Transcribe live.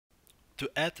To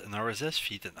add an RSS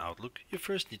feed in Outlook, you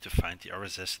first need to find the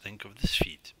RSS link of this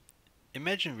feed.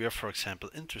 Imagine we are, for example,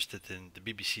 interested in the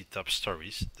BBC top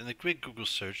stories, then a quick Google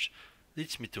search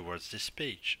leads me towards this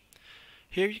page.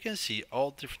 Here you can see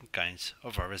all different kinds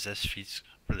of RSS feeds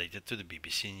related to the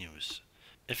BBC News.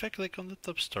 If I click on the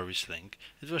top stories link,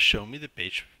 it will show me the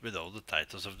page with all the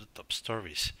titles of the top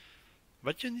stories.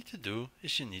 What you need to do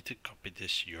is you need to copy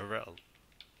this URL.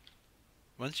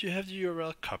 Once you have the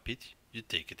URL copied, you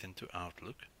take it into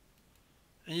Outlook,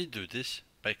 and you do this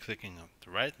by clicking on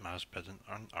the right mouse button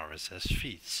on RSS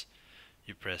feeds.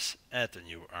 You press add a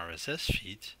new RSS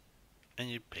feed and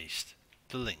you paste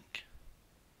the link.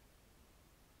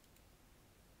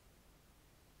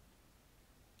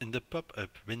 In the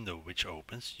pop-up window which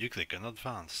opens, you click on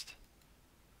Advanced.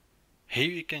 Here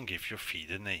you can give your feed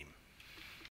a name.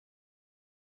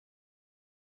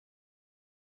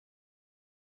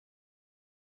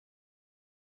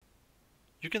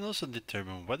 You can also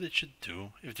determine what it should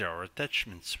do if there are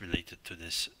attachments related to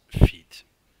this feed.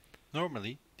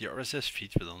 Normally, the RSS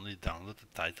feed will only download the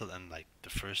title and like the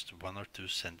first one or two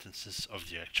sentences of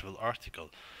the actual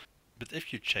article. But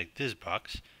if you check this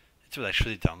box, it will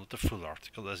actually download the full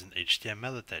article as an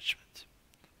HTML attachment.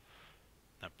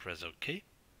 Now press OK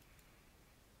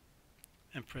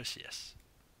and press Yes.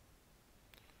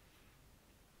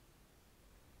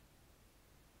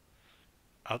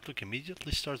 Outlook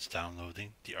immediately starts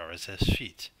downloading the RSS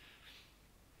feed.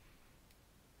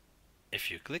 If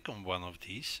you click on one of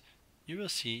these, you will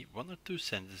see one or two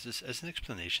sentences as an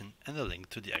explanation and a link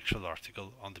to the actual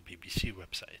article on the BBC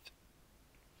website.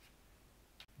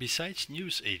 Besides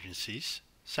news agencies,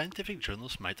 scientific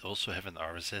journals might also have an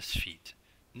RSS feed.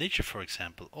 Nature, for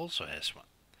example, also has one.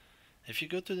 If you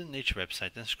go to the Nature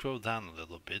website and scroll down a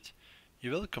little bit,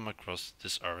 you will come across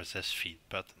this RSS feed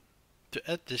button. To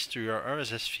add this to your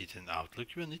RSS feed in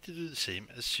Outlook, you will need to do the same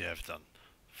as you have done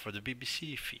for the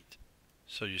BBC feed.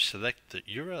 So you select the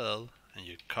URL and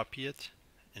you copy it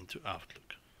into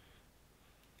Outlook.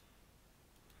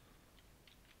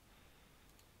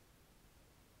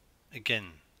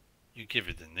 Again, you give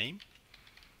it a name,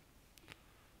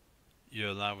 you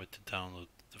allow it to download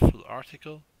the full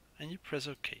article, and you press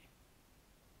OK.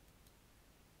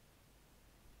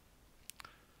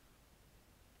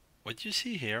 What you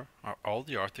see here are all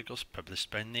the articles published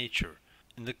by Nature.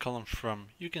 In the column From,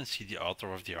 you can see the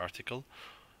author of the article,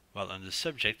 while on the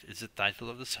subject is the title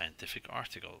of the scientific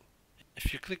article.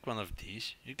 If you click one of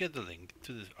these, you get a link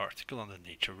to the article on the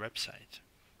Nature website.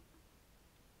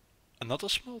 Another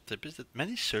small tip is that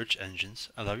many search engines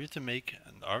allow you to make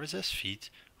an RSS feed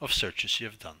of searches you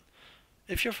have done.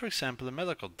 If you're, for example, a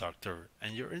medical doctor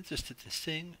and you're interested in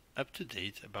staying up to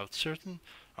date about certain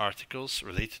articles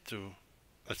related to,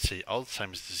 let's say,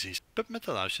 Alzheimer's disease, PubMed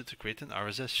allows you to create an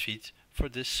RSS feed for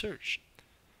this search.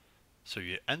 So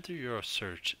you enter your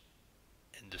search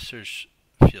in the search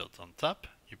field on top,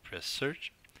 you press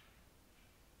search,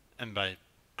 and by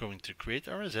going to create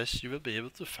RSS, you will be able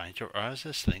to find your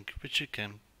RSS link, which you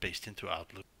can paste into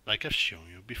Outlook like I've shown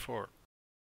you before.